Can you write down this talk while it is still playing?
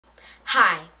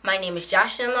Hi, my name is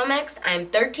Joshlyn Lomax. I am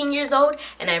 13 years old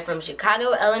and I am from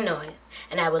Chicago, Illinois.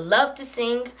 And I would love to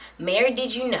sing Mary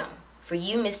Did You Know for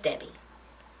you, Miss Debbie.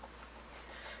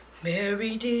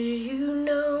 Mary, did you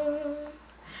know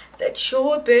that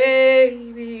your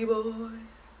baby boy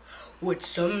would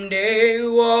someday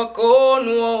walk on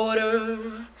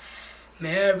water?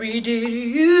 Mary, did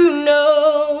you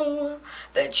know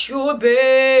that your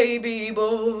baby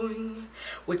boy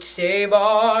would save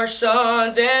our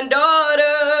sons and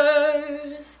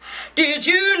daughters? Did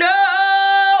you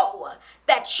know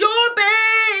that your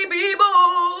baby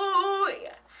boy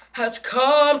has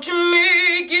come to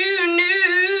make you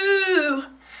new?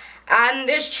 And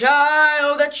this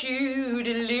child that you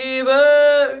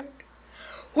delivered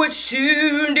would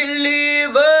soon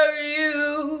deliver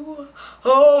you.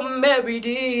 Oh, Mary,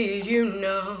 did you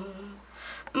know?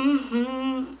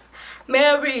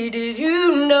 Mary, did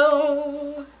you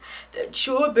know that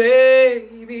your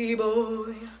baby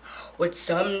boy would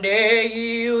someday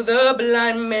heal the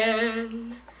blind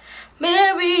man?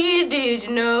 Mary, did you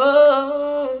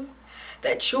know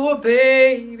that your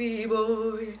baby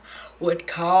boy would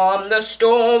calm the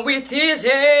storm with his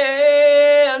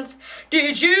hands?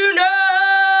 Did you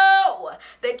know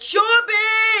that your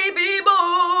baby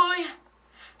boy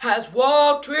has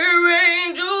walked where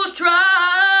angels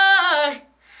try?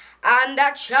 And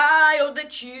that child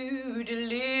that you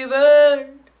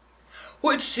delivered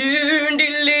would soon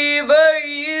deliver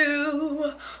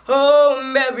you. Oh,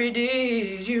 Mary,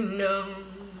 did you know?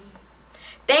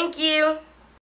 Thank you.